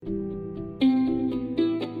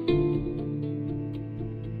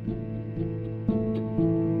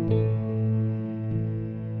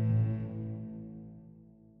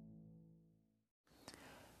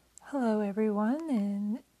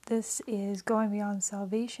This is Going Beyond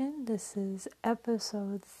Salvation. This is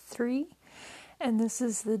episode 3, and this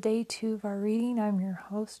is the day 2 of our reading. I'm your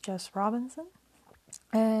host, Jess Robinson,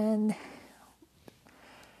 and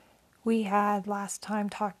we had last time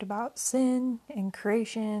talked about sin and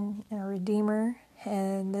creation and a Redeemer,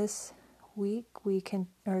 and this week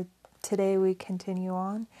today we continue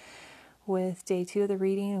on with day 2 of the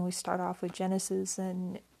reading, and we start off with Genesis,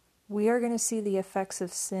 and we are going to see the effects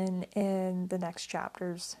of sin in the next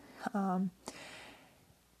chapters.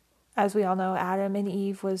 As we all know, Adam and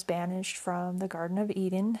Eve was banished from the Garden of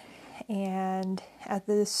Eden, and at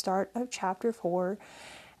the start of chapter 4,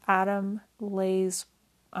 Adam lays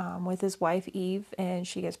with his wife Eve, and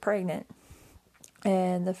she gets pregnant.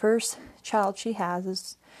 And the first child she has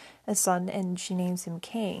is a son, and she names him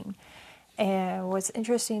Cain. And what's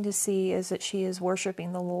interesting to see is that she is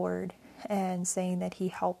worshiping the Lord and saying that he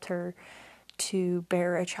helped her to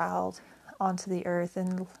bear a child onto the earth.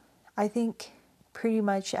 And I think pretty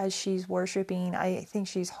much as she's worshiping, I think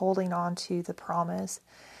she's holding on to the promise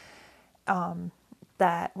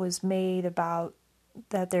that was made about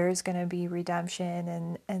that there is going to be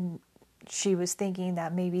redemption. And she was thinking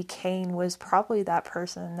that maybe Cain was probably that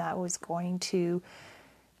person that was going to,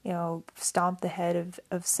 stomp the head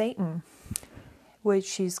of Satan, which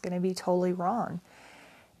she's going to be totally wrong.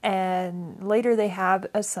 And later they have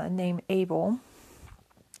a son named Abel.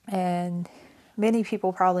 And many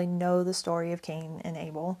people probably know the story of Cain and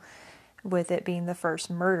Abel, with it being the first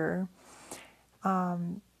murder.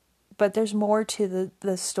 But there's more to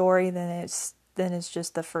the story than it's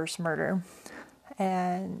just the first murder.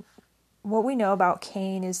 And what we know about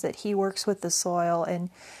Cain is that he works with the soil, and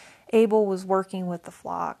Abel was working with the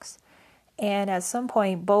flocks. And at some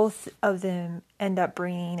point, both of them end up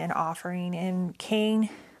bringing an offering, and Cain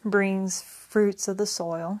brings fruits of the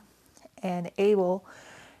soil, and Abel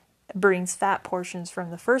brings fat portions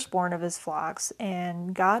from the firstborn of his flocks,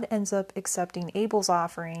 and God ends up accepting Abel's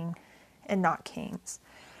offering and not Cain's.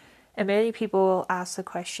 And many people ask the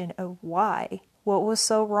question of why? What was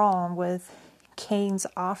so wrong with Cain's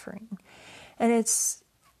offering? And it's,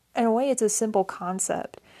 in a way, it's a simple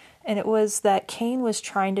concept. And it was that Cain was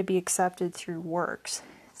trying to be accepted through works,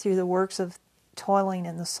 through the works of toiling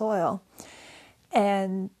in the soil.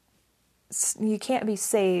 And you can't be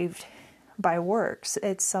saved by works.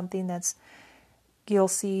 It's something that's you'll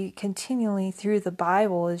see continually through the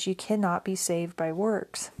Bible, is you cannot be saved by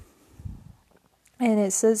works. And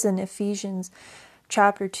it says in Ephesians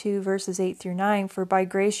chapter 2, verses 8 through 9, "For by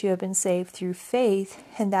grace you have been saved through faith,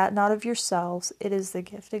 and that not of yourselves, it is the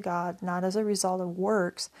gift of God, not as a result of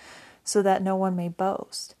works, so that no one may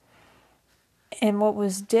boast." And what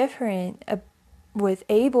was different with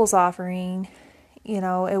Abel's offering,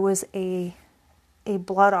 it was a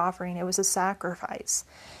blood offering. It was a sacrifice.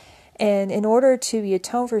 And in order to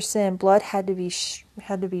atone for sin, blood had to be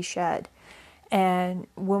shed. And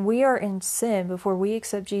when we are in sin, before we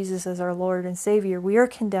accept Jesus as our Lord and Savior, we are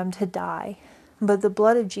condemned to die. But the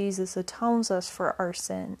blood of Jesus atones us for our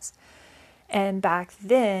sins. And back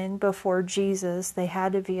then, before Jesus, they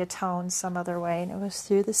had to be atoned some other way, and it was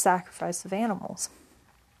through the sacrifice of animals.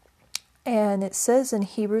 And it says in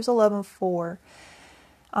Hebrews 11:4,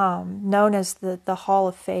 known as the Hall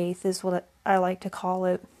of Faith is what I like to call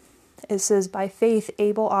it. It says, "By faith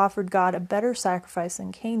Abel offered God a better sacrifice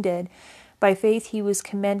than Cain did. By faith he was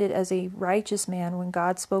commended as a righteous man when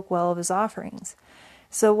God spoke well of his offerings."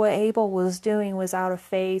 So what Abel was doing was out of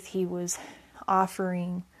faith. He was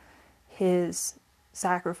offering his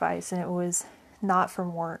sacrifice, and it was not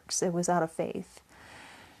from works. It was out of faith.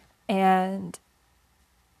 And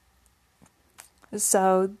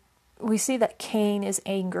so we see that Cain is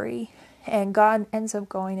angry, and God ends up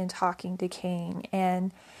going and talking to Cain.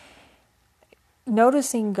 And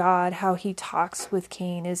noticing God, how he talks with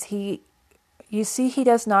Cain, is you see he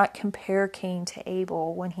does not compare Cain to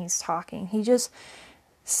Abel when he's talking. He just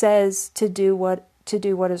says to do what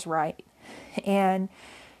is right. And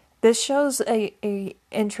this shows a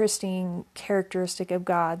interesting characteristic of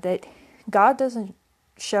God, that God doesn't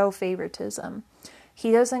show favoritism.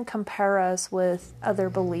 He doesn't compare us with other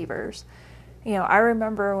believers. I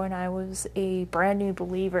remember when I was a brand new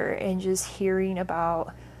believer and just hearing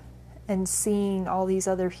about and seeing all these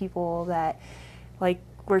other people that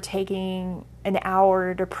were taking an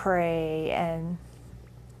hour to pray,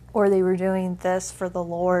 or they were doing this for the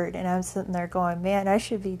Lord, and I'm sitting there going, man, I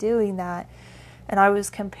should be doing that. And I was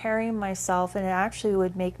comparing myself, and it actually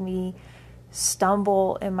would make me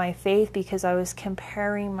stumble in my faith, because I was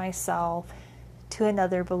comparing myself to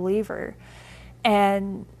another believer.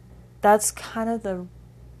 And that's kind of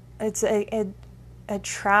it's a a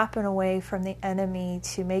trap and a way from the enemy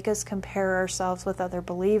to make us compare ourselves with other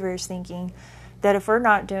believers, thinking that if we're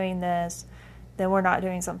not doing this, then we're not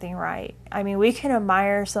doing something right. I mean, we can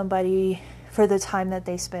admire somebody for the time that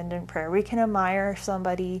they spend in prayer. We can admire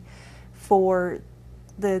somebody for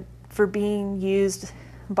being used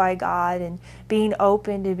by God and being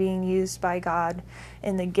open to being used by God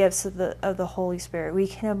in the gifts of the Holy Spirit. We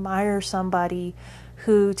can admire somebody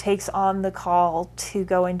who takes on the call to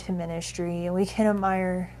go into ministry, and we can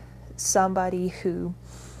admire somebody who,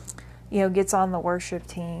 gets on the worship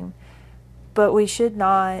team. But we should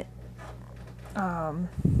not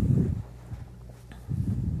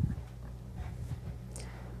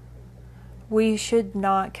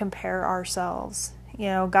compare ourselves.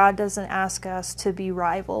 God doesn't ask us to be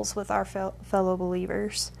rivals with our fellow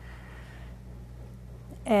believers.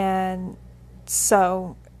 And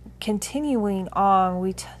so, continuing on,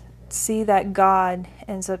 we see that God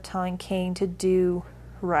ends up telling Cain to do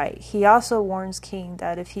right. He also warns Cain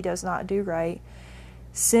that if he does not do right,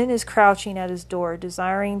 sin is crouching at his door,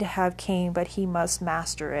 desiring to have Cain, but he must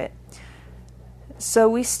master it. So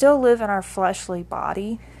we still live in our fleshly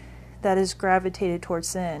body that is gravitated towards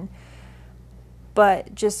sin.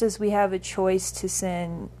 But just as we have a choice to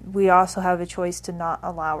sin, we also have a choice to not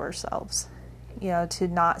allow ourselves, to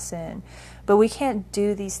not sin. But we can't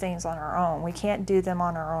do these things on our own. We can't do them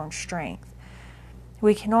on our own strength.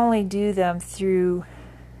 We can only do them through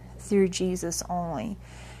Jesus only.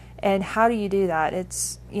 And how do you do that?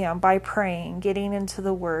 It's, by praying, getting into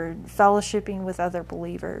the Word, fellowshipping with other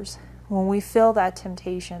believers. When we feel that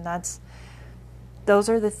temptation, those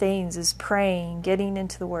are the things, is praying, getting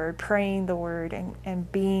into the Word, praying the Word,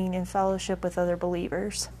 and being in fellowship with other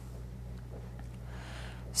believers.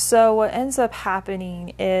 So what ends up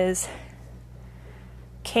happening is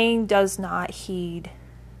Cain does not heed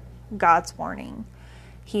God's warning.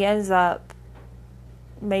 He ends up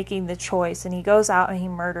making the choice, and he goes out and he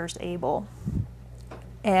murders Abel.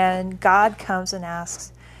 And God comes and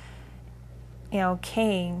asks,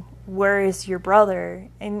 Cain, where is your brother?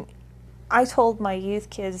 And I told my youth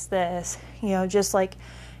kids this, just like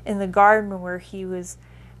in the garden where he was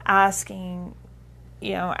asking,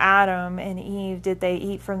 Adam and Eve, did they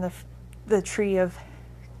eat from the tree of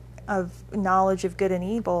knowledge of good and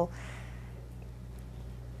evil?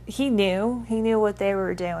 He knew what they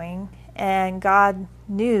were doing, and God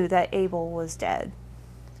knew that Abel was dead.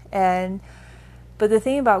 But the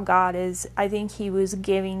thing about God is, I think he was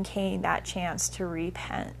giving Cain that chance to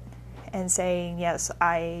repent and saying, yes,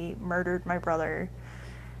 I murdered my brother.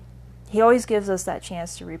 He always gives us that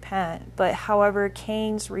chance to repent. But however,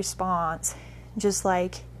 Cain's response, just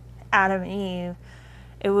like Adam and Eve,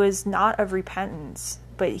 it was not of repentance,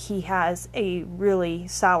 but he has a really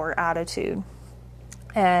sour attitude.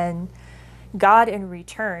 And God in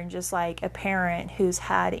return, just like a parent who's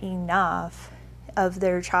had enough of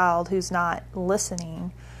their child who's not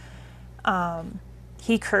listening,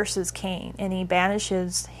 he curses Cain and he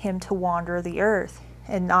banishes him to wander the earth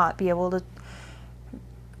and not be able to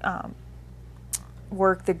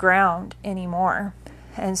work the ground anymore.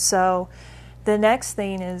 And so the next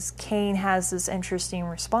thing is Cain has this interesting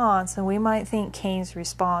response, and we might think Cain's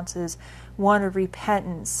response is one of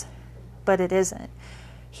repentance, but it isn't.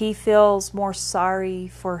 He feels more sorry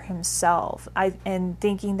for himself and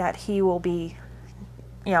thinking that he will be,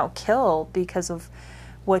 killed because of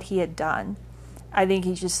what he had done. I think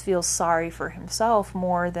he just feels sorry for himself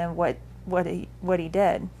more than what he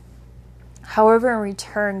did. However, in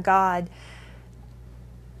return, God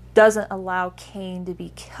doesn't allow Cain to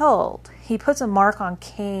be killed. He puts a mark on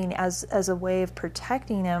Cain as a way of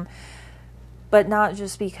protecting him, but not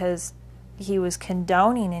just because he was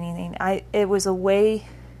condoning anything. It was a way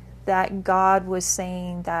that God was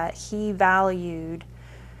saying that he valued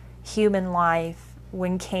human life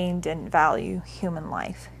when Cain didn't value human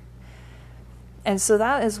life. And so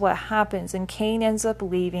that is what happens. And Cain ends up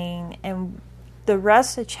leaving, and the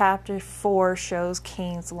rest of chapter 4 shows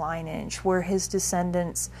Cain's lineage, where his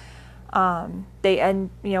descendants, one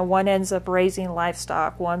ends up raising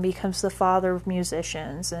livestock, one becomes the father of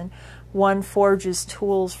musicians, and one forges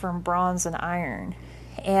tools from bronze and iron.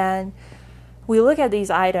 And we look at these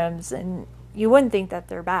items, and you wouldn't think that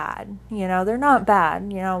they're bad. They're not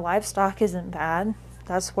bad. Livestock isn't bad.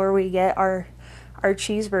 That's where we get our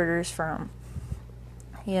cheeseburgers from.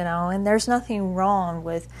 And there's nothing wrong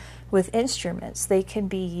with instruments. They can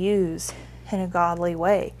be used in a godly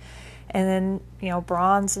way. And then,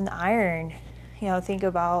 bronze and iron, think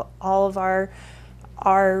about all of our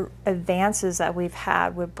advances that we've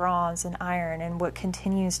had with bronze and iron and what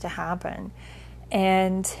continues to happen.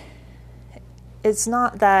 And it's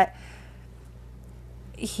not that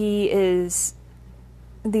he is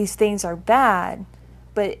these things are bad,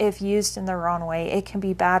 but if used in the wrong way, it can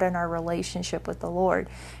be bad in our relationship with the Lord.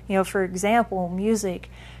 For example, music.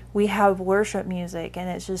 We have worship music, and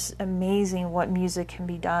it's just amazing what music can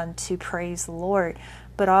be done to praise the Lord.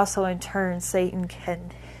 But also in turn, Satan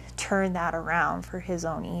can turn that around for his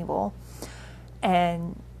own evil.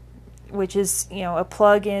 And which is, a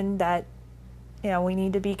plug-in that, we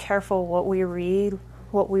need to be careful what we read,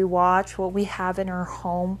 what we watch, what we have in our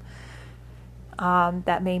home,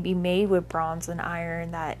 that may be made with bronze and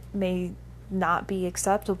iron, that may not be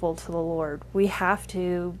acceptable to the Lord. We have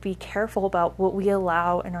to be careful about what we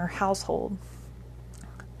allow in our household.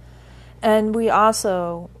 And we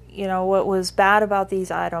also, what was bad about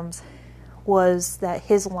these items was that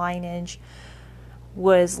his lineage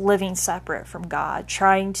was living separate from God,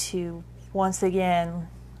 trying to, once again,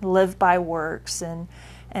 live by works and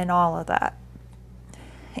all of that.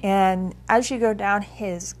 And as you go down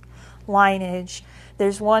his lineage,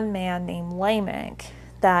 there's one man named Lamech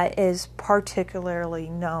that is particularly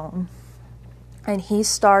known. And he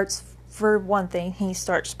starts, for one thing, he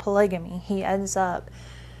starts polygamy. He ends up,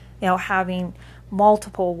 having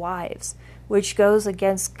multiple wives, which goes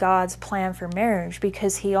against God's plan for marriage,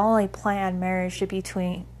 because he only planned marriage to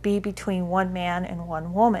be between one man and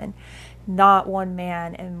one woman, not one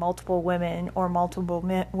man and multiple women, or multiple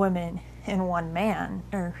women and one man.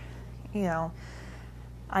 Or,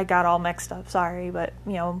 I got all mixed up, sorry, but,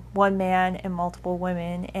 one man and multiple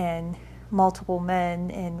women and multiple men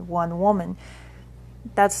and one woman.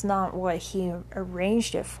 That's not what he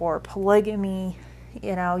arranged it for. Polygamy,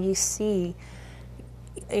 you see,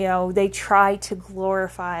 they try to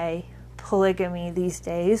glorify polygamy these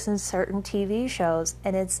days in certain TV shows,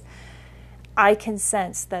 and I can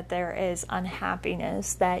sense that there is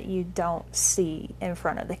unhappiness that you don't see in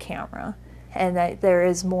front of the camera, and that there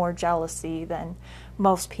is more jealousy than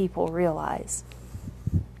most people realize,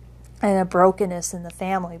 and a brokenness in the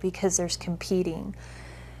family because there's competing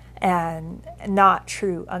and not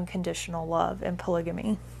true unconditional love and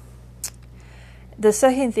polygamy. The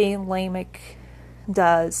second thing Lamech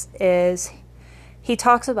does is he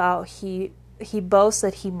talks about he boasts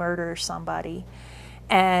that he murders somebody,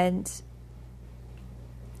 and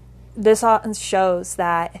this often shows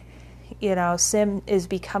that sin is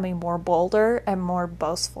becoming more bolder and more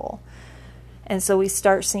boastful. And so we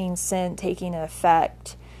start seeing sin taking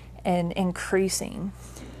effect and increasing.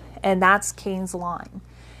 And that's Cain's line.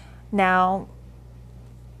 Now,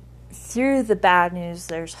 through the bad news,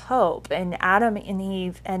 there's hope. And Adam and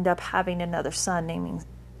Eve end up having another son,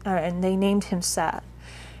 and they named him Seth.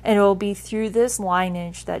 And it will be through this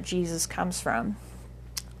lineage that Jesus comes from.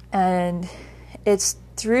 And it's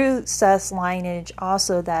through Seth's lineage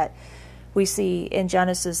also that we see in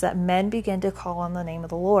Genesis that men begin to call on the name of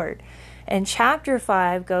the Lord. And chapter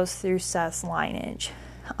 5 goes through Seth's lineage.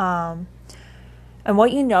 And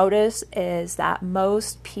what you notice is that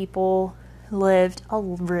most people lived a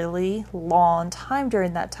really long time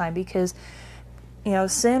during that time, because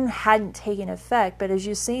sin hadn't taken effect. But as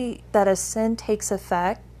you see that as sin takes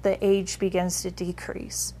effect, the age begins to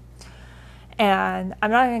decrease. And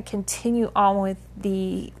I'm not going to continue on with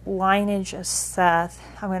the lineage of Seth.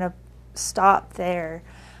 I'm going to stop there.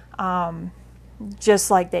 Just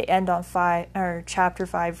like they end on chapter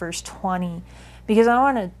 5, verse 20, because I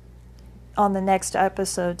want to, on the next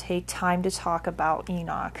episode, take time to talk about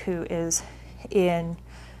Enoch, who is in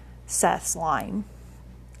Seth's line.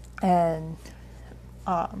 And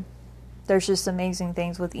there's just amazing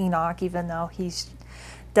things with Enoch, even though he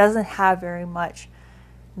doesn't have very much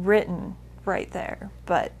written right there.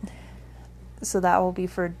 But so that will be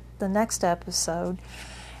for the next episode.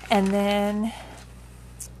 And then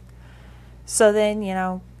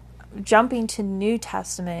jumping to New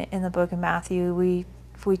Testament in the book of Matthew, we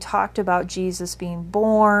talked about Jesus being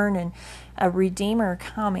born and a Redeemer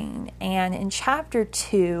coming. And in chapter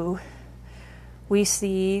 2, we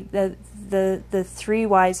see the three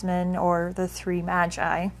wise men, or the three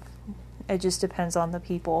magi. It just depends on the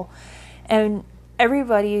people. And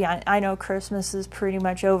everybody, I know Christmas is pretty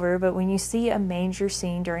much over, but when you see a manger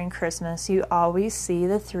scene during Christmas, you always see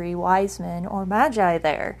the three wise men or magi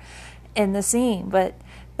there in the scene. But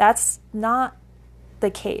that's not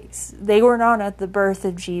the case. They were not at the birth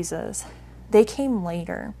of Jesus. They came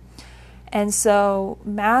later. And so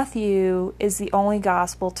Matthew is the only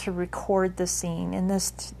gospel to record the scene. And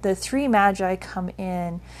the three magi come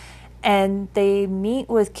in and they meet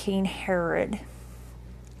with King Herod.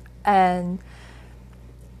 And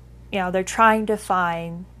they're trying to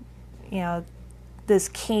find this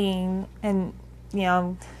king, and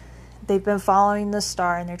they've been following the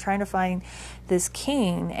star, and they're trying to find this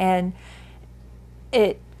king, and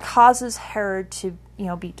it causes Herod to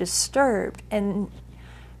be disturbed. And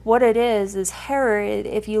what it is Herod,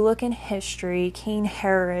 if you look in history, King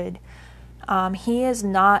Herod, he is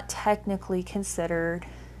not technically considered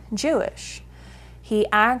Jewish. He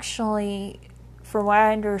actually, from what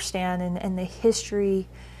I understand, and the history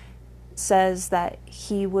says that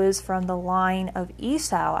he was from the line of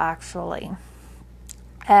Esau, actually,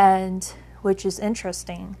 and which is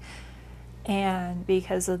interesting. And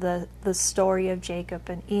because of the story of Jacob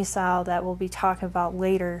and Esau that we'll be talking about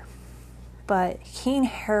later. But King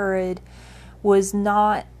Herod was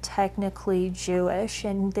not technically Jewish,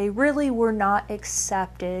 and they really were not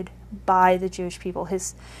accepted by the Jewish people,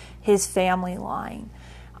 his family line.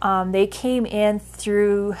 They came in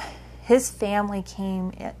through, his family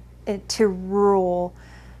came to rule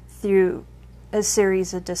through a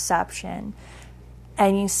series of deception.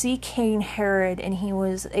 And you see King Herod, and he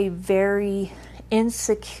was a very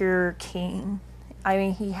insecure king. I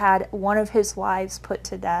mean, he had one of his wives put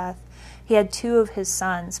to death. He had two of his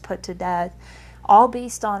sons put to death, all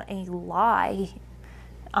based on a lie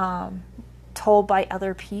told by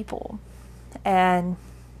other people. And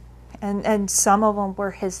some of them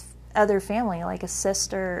were his other family, like a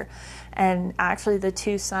sister. And actually the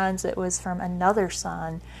two sons, it was from another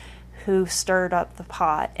son who stirred up the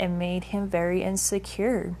pot and made him very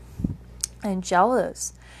insecure and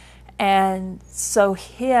jealous. And so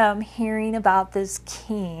him hearing about this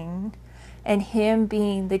king, and him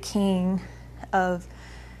being the king of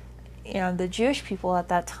the Jewish people at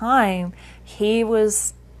that time, he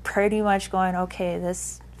was pretty much going, okay,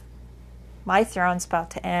 my throne's about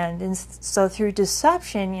to end. And so through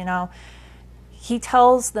deception, he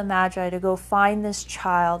tells the Magi to go find this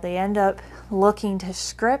child. They end up looking to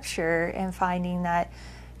scripture and finding that,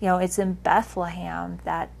 it's in Bethlehem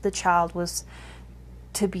that the child was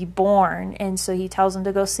to be born. And so he tells them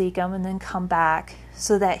to go seek him and then come back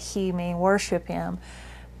so that he may worship him.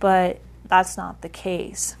 But that's not the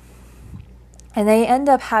case. And they end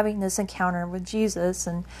up having this encounter with Jesus,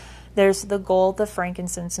 and there's the gold, the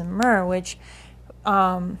frankincense, and myrrh, which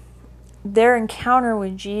their encounter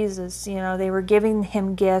with Jesus, they were giving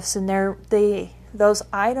him gifts, and those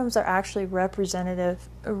items are actually representative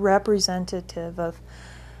of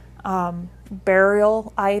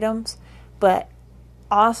burial items, but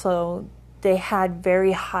also they had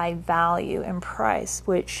very high value and price,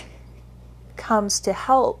 which comes to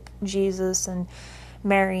help Jesus and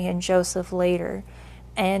Mary and Joseph later.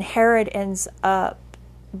 And Herod ends up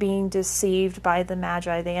being deceived by the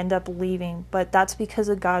Magi. They end up leaving, but that's because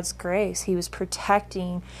of God's grace. He was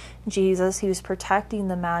protecting Jesus. He was protecting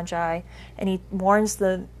the Magi, and he warns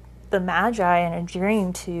the Magi in a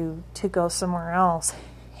dream to go somewhere else.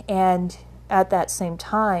 And at that same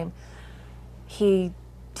time, he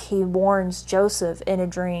warns Joseph in a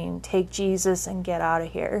dream, take Jesus and get out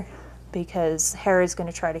of here, because Herod's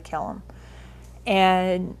going to try to kill him.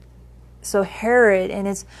 And so Herod, and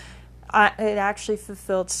it actually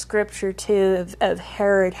fulfilled scripture too of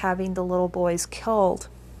Herod having the little boys killed.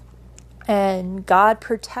 And God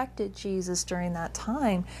protected Jesus during that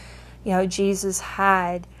time. Jesus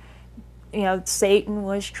had, Satan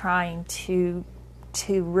was trying to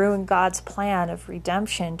ruin God's plan of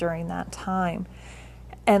redemption during that time.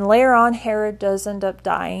 And later on, Herod does end up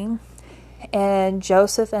dying, and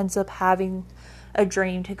Joseph ends up having a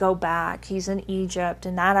dream to go back. He's in Egypt,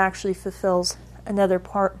 and that actually fulfills another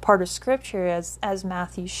part of scripture as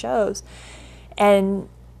Matthew shows.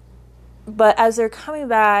 But as they're coming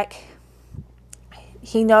back,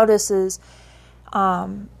 he notices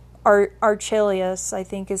Archelaus, I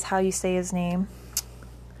think is how you say his name,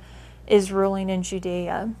 is ruling in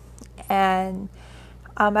Judea. And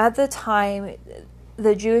at the time,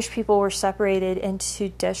 the Jewish people were separated into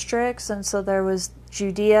districts, and so there was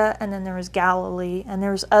Judea, and then there was Galilee, and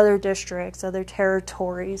there was other districts, other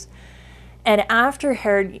territories. And after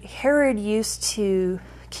Herod used to,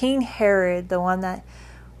 King Herod, the one that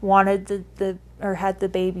wanted had the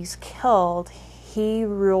babies killed, he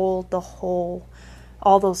ruled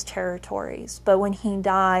all those territories. But when he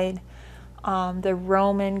died, the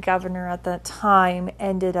Roman governor at that time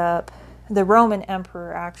the Roman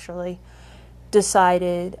emperor actually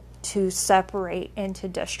decided to separate into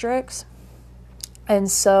districts. And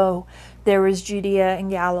so there was Judea and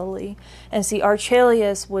Galilee. And see,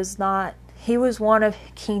 Archelaus was one of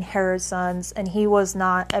King Herod's sons, and he was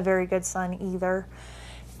not a very good son either.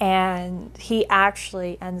 And he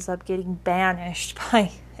actually ends up getting banished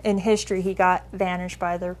in history, he got banished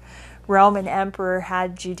by the Roman emperor,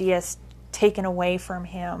 had Judea taken away from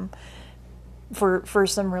him for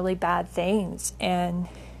some really bad things. And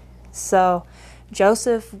so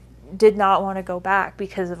Joseph did not want to go back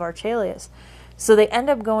because of Archelaus. So they end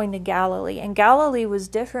up going to Galilee, and Galilee was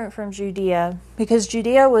different from Judea because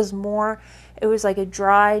Judea was it was like a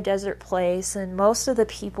dry desert place, and most of the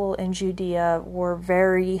people in Judea were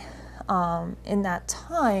very, in that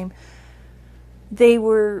time, they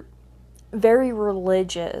were very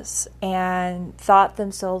religious and thought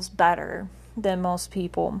themselves better than most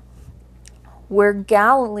people. Where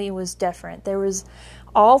Galilee was different. There was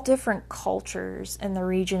all different cultures in the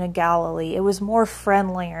region of Galilee. It was more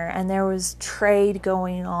friendlier, and there was trade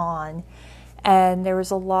going on, and there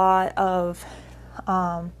was a lot of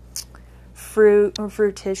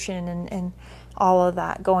fruition and all of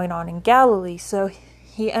that going on in Galilee. So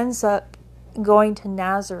he ends up going to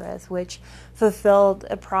Nazareth, which fulfilled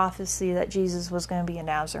a prophecy that Jesus was going to be a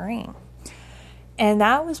Nazarene. And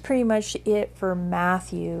that was pretty much it for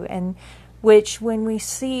Matthew, and which when we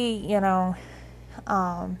see,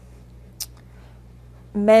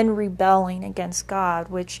 men rebelling against God,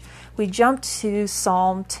 which we jump to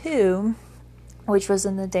Psalm 2, which was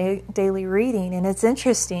in the daily reading, and it's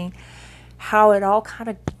interesting how it all kind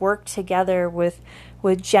of worked together with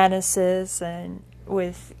Genesis and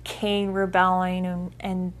with Cain rebelling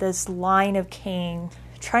and this line of Cain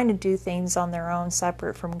trying to do things on their own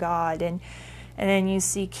separate from God, and then you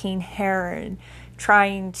see King Herod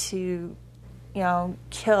trying to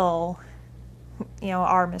kill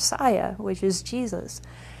our Messiah, which is Jesus,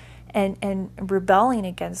 and rebelling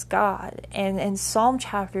against God. And in Psalm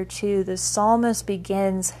chapter 2, the psalmist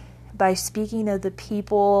begins by speaking of the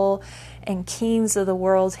people and kings of the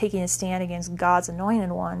world taking a stand against God's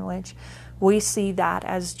anointed one, which we see that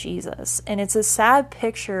as Jesus. And it's a sad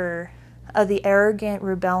picture of the arrogant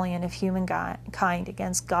rebellion of humankind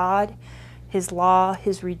against God, his law,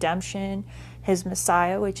 his redemption, his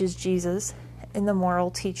Messiah, which is Jesus, in the moral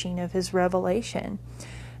teaching of his revelation.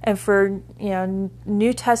 And for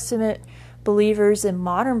New Testament believers and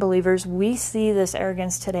modern believers, we see this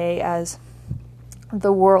arrogance today as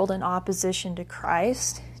the world in opposition to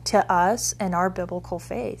Christ, to us, and our biblical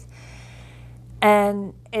faith.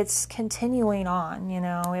 And it's continuing on.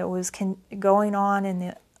 It was going on in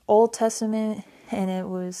the Old Testament, and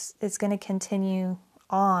it's going to continue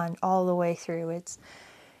on all the way through.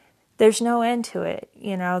 There's no end to it.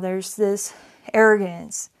 There's this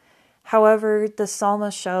arrogance. However, the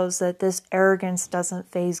psalmist shows that this arrogance doesn't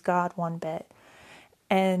faze God one bit.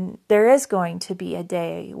 And there is going to be a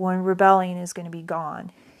day when rebellion is going to be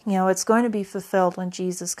gone. It's going to be fulfilled when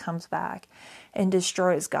Jesus comes back and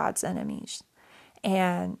destroys God's enemies.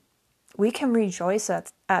 And we can rejoice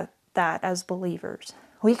at that as believers.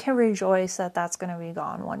 We can rejoice that that's going to be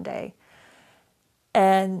gone one day.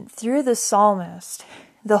 And through the psalmist,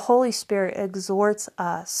 the Holy Spirit exhorts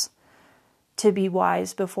us to be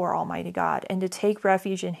wise before Almighty God and to take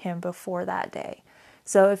refuge in Him before that day.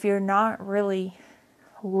 So if you're not really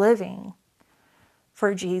living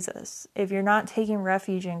for Jesus, if you're not taking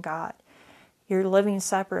refuge in God, you're living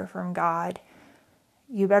separate from God,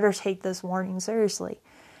 you better take this warning seriously.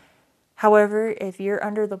 However, if you're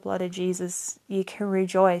under the blood of Jesus, you can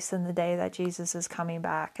rejoice in the day that Jesus is coming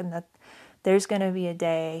back, and that there's going to be a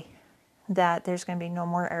day that there's going to be no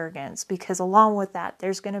more arrogance, because along with that,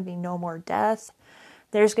 there's going to be no more death,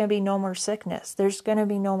 there's going to be no more sickness, there's going to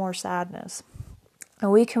be no more sadness, and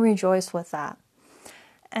we can rejoice with that.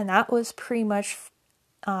 And that was pretty much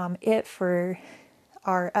it for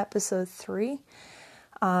our episode 3.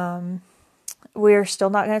 We're still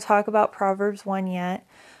not going to talk about Proverbs 1 yet.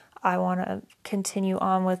 I want to continue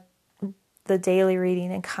on with the daily reading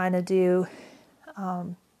and kind of do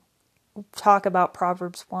talk about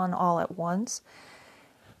Proverbs 1 all at once.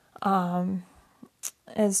 And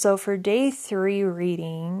so for day 3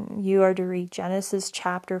 reading, you are to read Genesis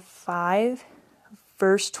chapter 5,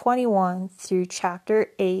 verse 21 through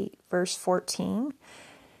chapter 8, verse 14.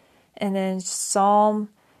 And then Psalm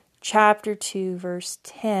chapter 2, verse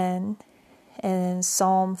 10. And then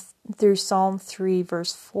Psalm 3,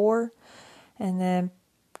 verse 4. And then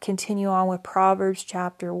continue on with Proverbs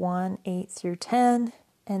chapter 1, 8 through 10.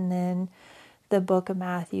 And then the book of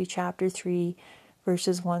Matthew chapter 3,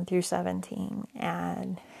 verses 1 through 17.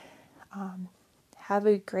 And have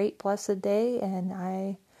a great, blessed day, and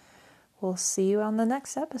I will see you on the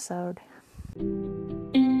next episode.